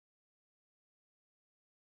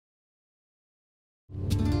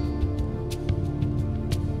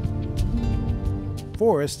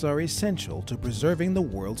forests are essential to preserving the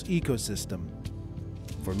world's ecosystem.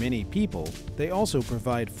 For many people, they also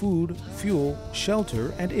provide food, fuel,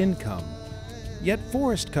 shelter, and income. Yet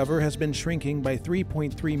forest cover has been shrinking by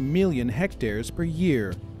 3.3 million hectares per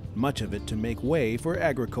year, much of it to make way for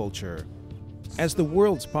agriculture. As the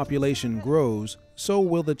world's population grows, so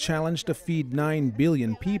will the challenge to feed 9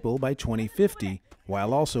 billion people by 2050,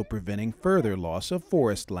 while also preventing further loss of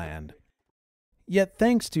forest land. Yet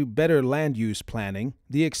thanks to better land use planning,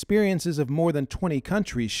 the experiences of more than 20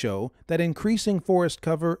 countries show that increasing forest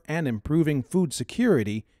cover and improving food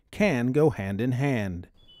security can go hand in hand.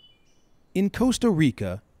 In Costa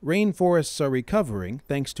Rica, rainforests are recovering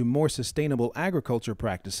thanks to more sustainable agriculture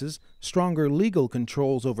practices, stronger legal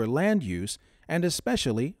controls over land use, and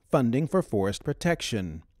especially funding for forest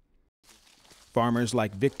protection. Farmers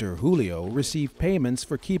like Victor Julio receive payments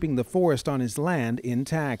for keeping the forest on his land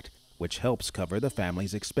intact, which helps cover the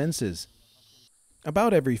family's expenses.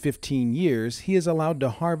 About every 15 years, he is allowed to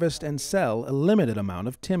harvest and sell a limited amount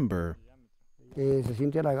of timber. Se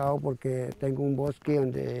siente halagado porque tengo un bosque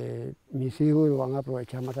donde mis hijos van a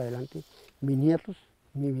aprovechar más adelante. Mis nietos,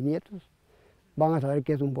 mis bisnietos, van a saber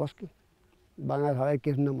qué es un bosque. Van a saber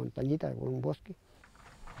qué es una montañita con un bosque.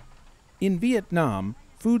 In Vietnam,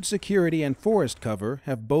 food security and forest cover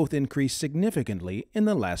have both increased significantly in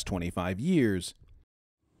the last 25 years.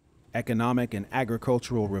 Economic and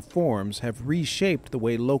agricultural reforms have reshaped the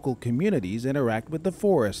way local communities interact with the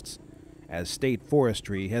forests, as state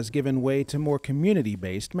forestry has given way to more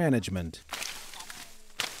community-based management.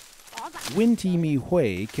 Win Thi Mi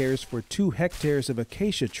Hui cares for 2 hectares of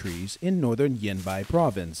acacia trees in northern Yên Bai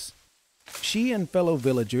province. She and fellow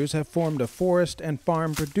villagers have formed a forest and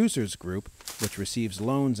farm producers group which receives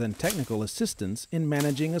loans and technical assistance in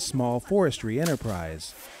managing a small forestry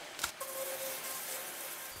enterprise.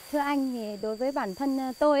 Thưa anh, thì đối với bản thân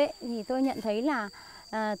tôi thì tôi nhận thấy là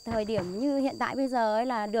thời điểm như hiện tại bây giờ ấy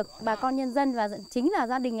là được bà con nhân dân và chính là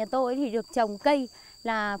gia đình nhà tôi thì được trồng cây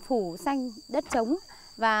là phủ xanh đất trống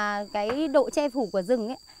và cái độ che phủ của rừng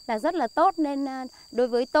ấy là rất là tốt, nên đối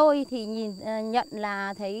với tôi thì nhận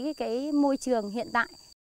là thấy cái môi trường hiện tại.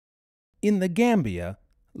 In the Gambia,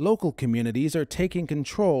 local communities are taking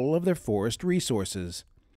control of their forest resources.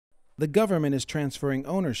 The government is transferring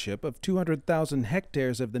ownership of 200,000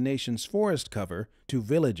 hectares of the nation's forest cover to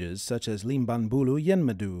villages such as Limbanbulu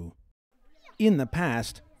Yenmadu. In the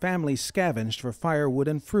past, families scavenged for firewood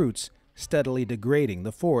and fruits, steadily degrading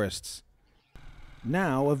the forests.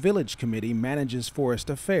 Now, a village committee manages forest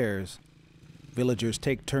affairs. Villagers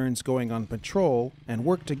take turns going on patrol and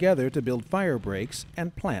work together to build fire breaks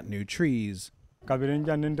and plant new trees.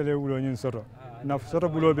 Na soto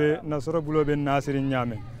bulobe nasiri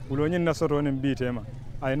nyame bulo nyin na soto nen bitema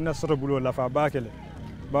ay na soto bulo la fa bakele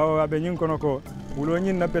bawo abe nyin kono ko bulo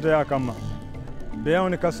nyin na pete akama be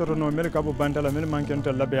yawni ka soto no mel ka bu bantala mel manken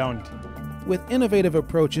la be yawni. With innovative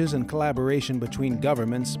approaches and collaboration between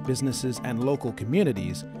governments, businesses, and local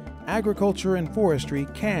communities, agriculture and forestry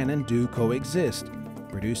can and do coexist,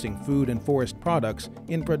 producing food and forest products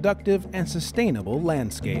in productive and sustainable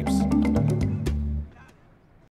landscapes.